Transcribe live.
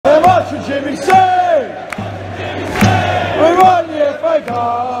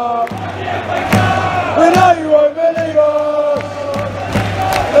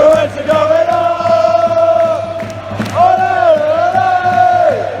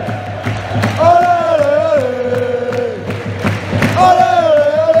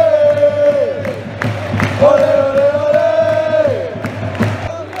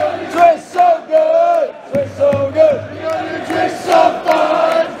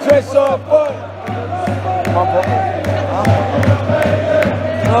Twist up, boy.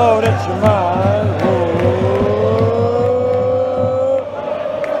 Oh, that's your man.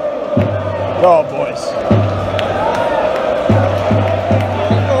 Go on, boys.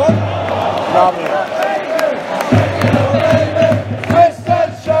 Lovely. Twist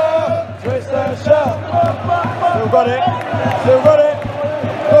and shout. Twist and shout. Still got it. Still got it.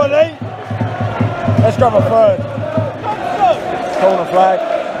 Go on, Lee. Let's grab a third. Corner flag.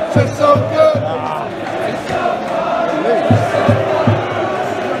 It's so good.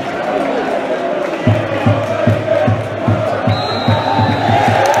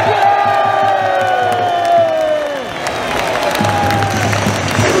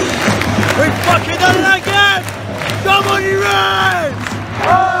 We've fucking done it again! Come on, you Reds!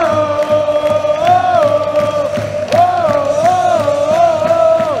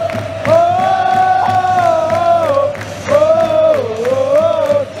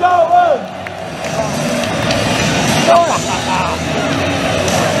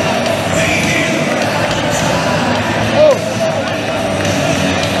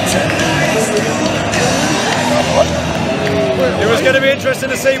 It was going to be interesting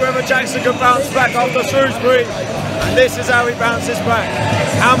to see whether Jackson could bounce back after Shrewsbury, and this is how he bounces back.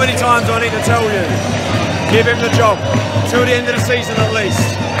 How many times do I need to tell you? Give him the job, till the end of the season at least.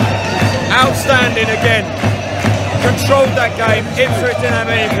 Outstanding again. Controlled that game. Ipswich didn't have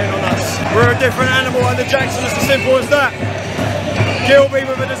anything on us. We're a different animal under Jackson, it's as simple as that. Gilbey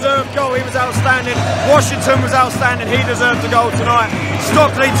with a deserved goal, he was outstanding. Washington was outstanding, he deserved a goal tonight.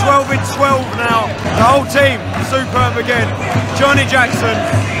 Stockley 12 in 12 now. The whole team, superb again. Johnny Jackson,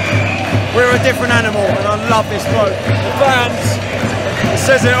 we're a different animal and I love this bloke. The fans, it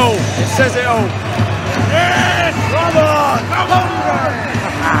says it all, it says it all. Yes! Come on! Come on!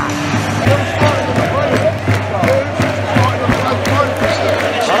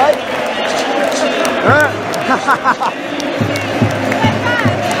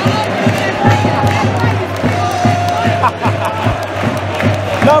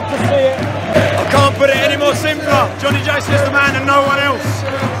 Love to see it. I can't put it any more simpler. Johnny Jackson is the man and no one else.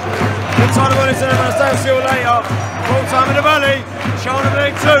 Good time to go into the stay. See you later. Full time in the valley. Charlton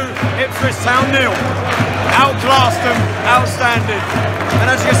League 2. Ipswich Town 0. Outclassed them. Outstanding. And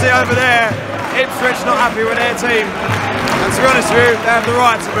as you can see over there, Ipswich not happy with their team. And to be honest with you, they have the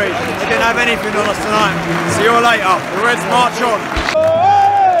right to be. They didn't have anything on us tonight. See you later. The Reds march on.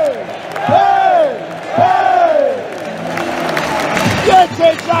 Hey! Hey! Get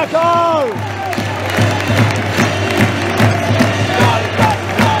it, Jacko!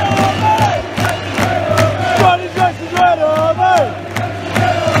 Johnny Jackson's ready, mate!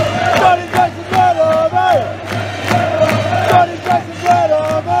 Johnny Jackson's ready, mate! Johnny Jackson's ready,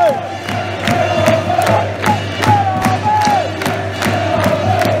 mate!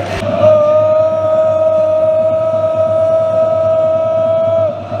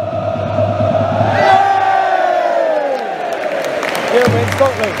 Jayden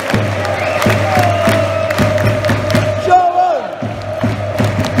Stockley.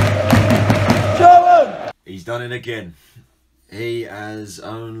 He's done it again. He has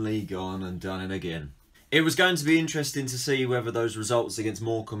only gone and done it again. It was going to be interesting to see whether those results against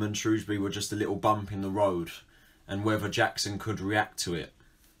Morecambe and Shrewsbury were just a little bump in the road and whether Jackson could react to it.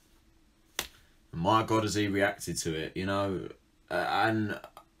 My God, has he reacted to it, you know? And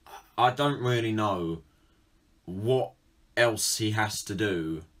I don't really know what else he has to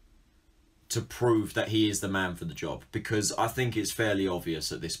do to prove that he is the man for the job, because I think it's fairly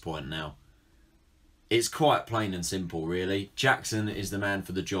obvious at this point now. It's quite plain and simple, really. Jackson is the man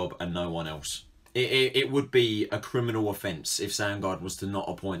for the job and no one else. It would be a criminal offence if Sandgard was to not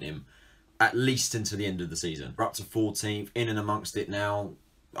appoint him, at least until the end of the season. We're up to 14th, in and amongst it now.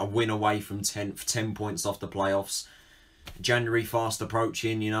 A win away from 10th, 10 points off the playoffs. January fast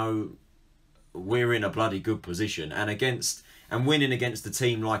approaching, you know. We're in a bloody good position, and winning against a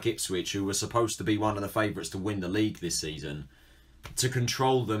team like Ipswich, who were supposed to be one of the favourites to win the league this season, to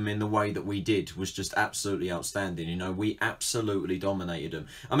control them in the way that we did was just absolutely outstanding. You know, we absolutely dominated them.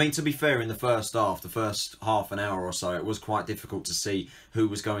 I mean, to be fair, in the first half an hour or so, it was quite difficult to see who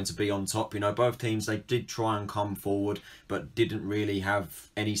was going to be on top. You know, both teams, they did try and come forward, but didn't really have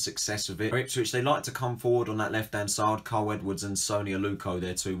any success with it. Ipswich, they like to come forward on that left-hand side. Carl Edwards and Sonia Leko,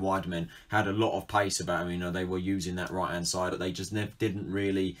 their two wide men, had a lot of pace about them. You know, they were using that right-hand side, but they just didn't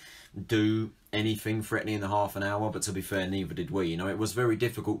really do anything threatening in the half an hour. But to be fair, neither did we. You know, it was very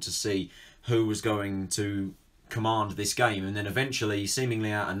difficult to see who was going to command this game, and then eventually,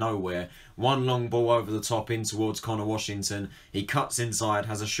 seemingly out of nowhere, one long ball over the top in towards Conor Washington. He cuts inside,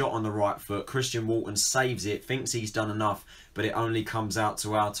 has a shot on the right foot. Christian Walton saves it, thinks he's done enough, but it only comes out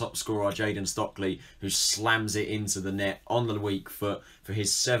to our top scorer, Jayden Stockley, who slams it into the net on the weak foot for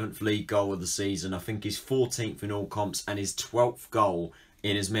his 7th league goal of the season. I think his 14th in all comps and his 12th goal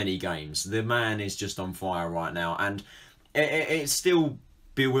in as many games. The man is just on fire right now, and it still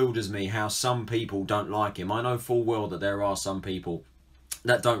bewilders me how some people don't like him. I know full well that there are some people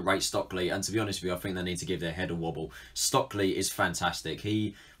that don't rate Stockley, and to be honest with you, I think they need to give their head a wobble. Stockley is fantastic.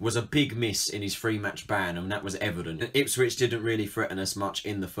 He was a big miss in his 3-match ban, and that was evident. Ipswich didn't really threaten us much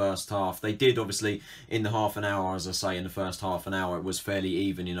in the first half. They did, obviously, in the half an hour, as I say, in the first half an hour, it was fairly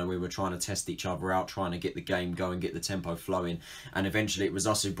even. You know, we were trying to test each other out, trying to get the game going, get the tempo flowing, and eventually it was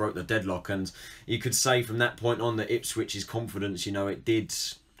us who broke the deadlock. And you could say from that point on that Ipswich's confidence, you know, it did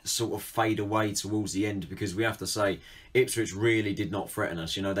sort of fade away towards the end, because we have to say Ipswich really did not threaten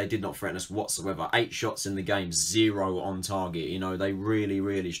us. You know, they did not threaten us whatsoever. 8 shots in the game, 0 on target. You know, they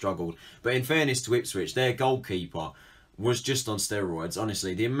really struggled. But in fairness to Ipswich, their goalkeeper was just on steroids.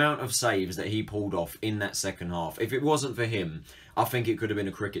 Honestly, the amount of saves that he pulled off in that second half, if it wasn't for him, I think it could have been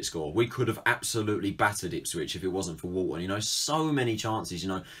a cricket score. We could have absolutely battered Ipswich if it wasn't for Walton. You know, so many chances. You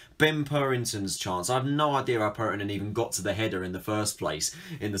know, Ben Purrington's chance. I have no idea how Purrington even got to the header in the first place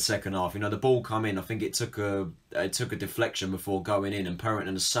in the second half. You know, the ball come in. I think it took a deflection before going in, and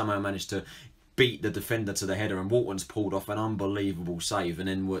Purrington has somehow managed to beat the defender to the header, and Walton's pulled off an unbelievable save. And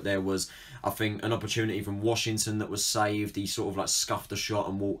then there was, I think, an opportunity from Washington that was saved. He sort of like scuffed a shot,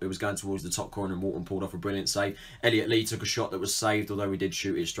 and it was going towards the top corner, and Walton pulled off a brilliant save. Elliot Lee took a shot that was saved, although he did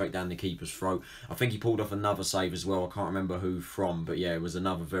shoot it straight down the keeper's throat. I think he pulled off another save as well. I can't remember who from, but yeah, it was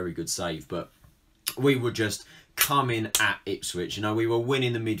another very good save. But we were just coming at Ipswich. You know, we were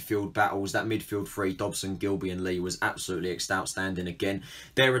winning the midfield battles. That midfield three, Dobson, Gilbey and Lee, was absolutely outstanding again.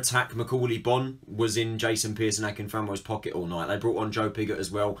 Their attack, Macaulay-Bonne was in Jason Pearce and Akin Famewo's pocket all night. They brought on Joe Pigott as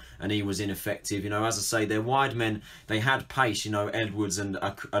well, and he was ineffective. You know, as I say, their wide men, they had pace. You know, Edwards and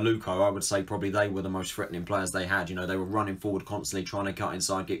Leko, I would say probably they were the most threatening players they had. You know, they were running forward constantly, trying to cut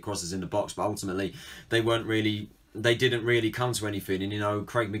inside, get crosses in the box, but ultimately they didn't really come to anything. And, you know,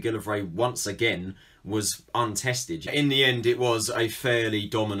 Craig MacGillivray once again was untested. In the end, it was a fairly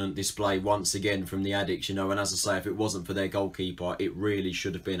dominant display once again from the Addicts, you know, and as I say, if it wasn't for their goalkeeper, it really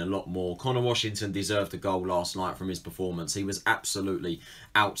should have been a lot more. Conor Washington deserved a goal last night from his performance. He was absolutely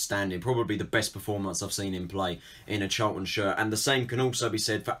outstanding. Probably the best performance I've seen him play in a Charlton shirt. And the same can also be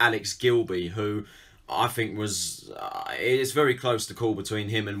said for Alex Gilbey, who I think was, it's very close to call between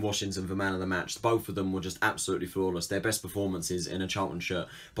him and Washington for man of the match. Both of them were just absolutely flawless. Their best performances in a Charlton shirt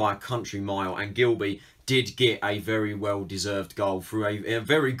by a country mile. And Gilbey did get a very well-deserved goal through a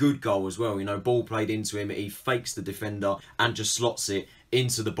very good goal as well. You know, ball played into him. He fakes the defender and just slots it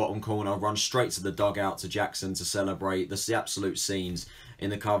into the bottom corner, runs straight to the dugout to Jackson to celebrate. The absolute scenes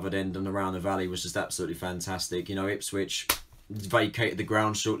in the covered end and around the valley was just absolutely fantastic. You know, Ipswich vacated the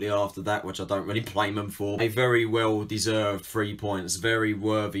ground shortly after that, which I don't really blame them for. A very well-deserved 3 points, very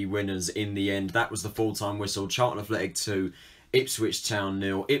worthy winners in the end. That was the full-time whistle. Charlton Athletic 2, Ipswich Town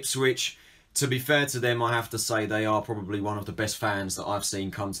 0. Ipswich, to be fair to them, I have to say they are probably one of the best fans that I've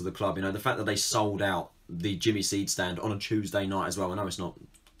seen come to the club. You know, the fact that they sold out the Jimmy Seed stand on a Tuesday night as well. I know it's not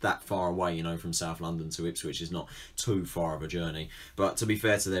that far away, you know, from South London to Ipswich is not too far of a journey, but to be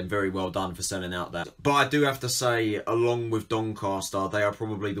fair to them, very well done for selling out that. But I do have to say, along with Doncaster, they are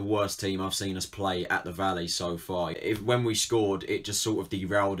probably the worst team I've seen us play at the Valley so far. When we scored, it just sort of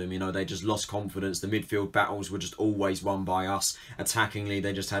derailed them. You know, they just lost confidence. The midfield battles were just always won by us. Attackingly,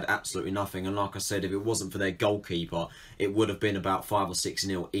 they just had absolutely nothing, and like I said, if it wasn't for their goalkeeper, it would have been about 5 or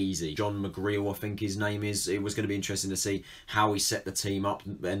 6-0 easy. John McGreal, I think his name is. It was going to be interesting to see how he set the team up,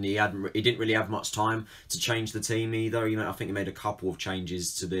 and he didn't really have much time to change the team either. You know, I think he made a couple of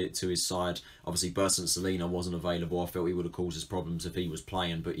changes to his side. Obviously, Burson Salina wasn't available. I felt he would have caused us problems if he was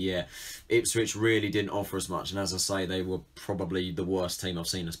playing. But yeah, Ipswich really didn't offer us much. And as I say, they were probably the worst team I've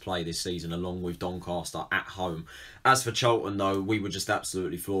seen us play this season, along with Doncaster at home. As for Charlton, though, we were just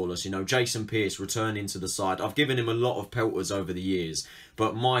absolutely flawless. You know, Jason Pearce returning to the side. I've given him a lot of pelters over the years,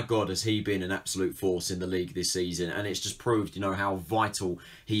 but my God, has he been an absolute force in the league this season. And it's just proved, you know, how vital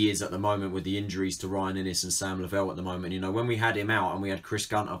he is at the moment with the injuries to Ryan Innes and Sam Lavelle at the moment. You know, when we had him out and we had Chris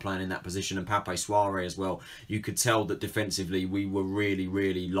Gunter playing in that position and Pape Soare as well, you could tell that defensively we were really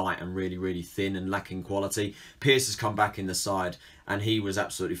light and really thin and lacking quality. Pearce has come back in the side and he was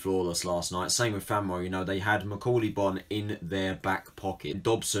absolutely flawless last night. Same with Famewo. You know, they had Macaulay-Bonne in their back pocket.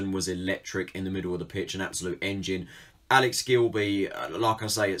 Dobson was electric in the middle of the pitch, an absolute engine. Alex Gilbey, like I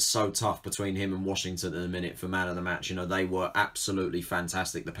say, it's so tough between him and Washington at the minute for man of the match. You know, they were absolutely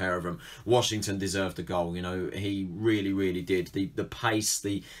fantastic, the pair of them. Washington deserved the goal, you know, he really, really did. The pace,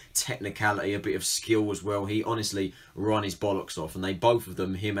 the technicality, a bit of skill as well. He honestly ran his bollocks off, and they, both of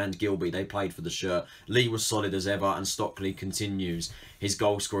them, him and Gilbey, they played for the shirt. Lee was solid as ever, and Stockley continues his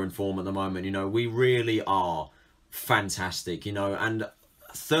goal-scoring form at the moment. You know, we really are fantastic, you know, and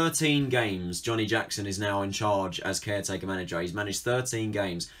 13 games, Johnny Jackson is now in charge as caretaker manager. He's managed 13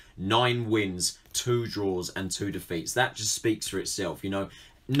 games, 9 wins, 2 draws and 2 defeats. That just speaks for itself, you know.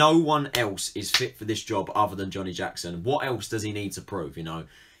 No one else is fit for this job other than Johnny Jackson. What else does he need to prove, you know?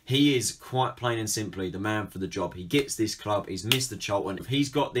 He is, quite plain and simply, the man for the job. He gets this club, he's Mr. Charlton. He's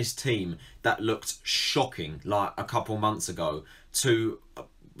got this team that looked shocking like a couple months ago to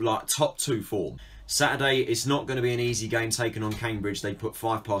like top 2 form. Saturday, it's not going to be an easy game taken on Cambridge. They put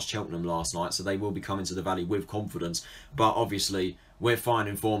 5 past Cheltenham last night, so they will be coming to the Valley with confidence. But obviously, we're fine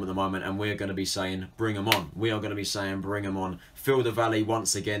in form at the moment, and we're going to be saying, bring them on. We are going to be saying, bring them on. Fill the Valley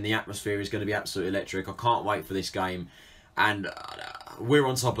once again. The atmosphere is going to be absolutely electric. I can't wait for this game. And we're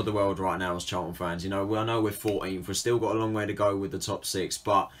on top of the world right now as Charlton fans. You know, I know we're 14th. We've still got a long way to go with the top 6,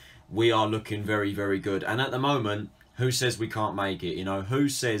 but we are looking very, very good. And at the moment, who says we can't make it? You know, who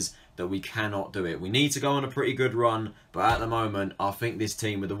says that we cannot do it? We need to go on a pretty good run, but at the moment, I think this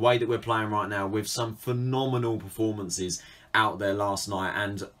team, with the way that we're playing right now, with some phenomenal performances out there last night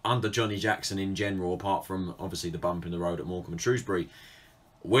and under Johnny Jackson in general, apart from obviously the bump in the road at Morecambe and Shrewsbury,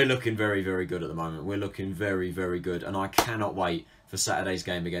 we're looking very, very good at the moment. We're looking very, very good, and I cannot wait for Saturday's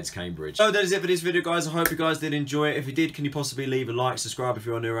game against Cambridge. So that is it for this video, guys. I hope you guys did enjoy it. If you did, can you possibly leave a like, subscribe if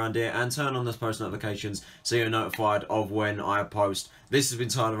you're new around here, and turn on those post notifications so you're notified of when I post. This has been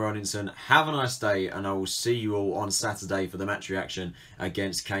Tyler Roninson. Have a nice day, and I will see you all on Saturday for the match reaction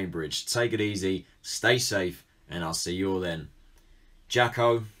against Cambridge. Take it easy, stay safe, and I'll see you all then.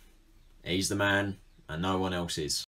 Jacko, he's the man, and no one else is.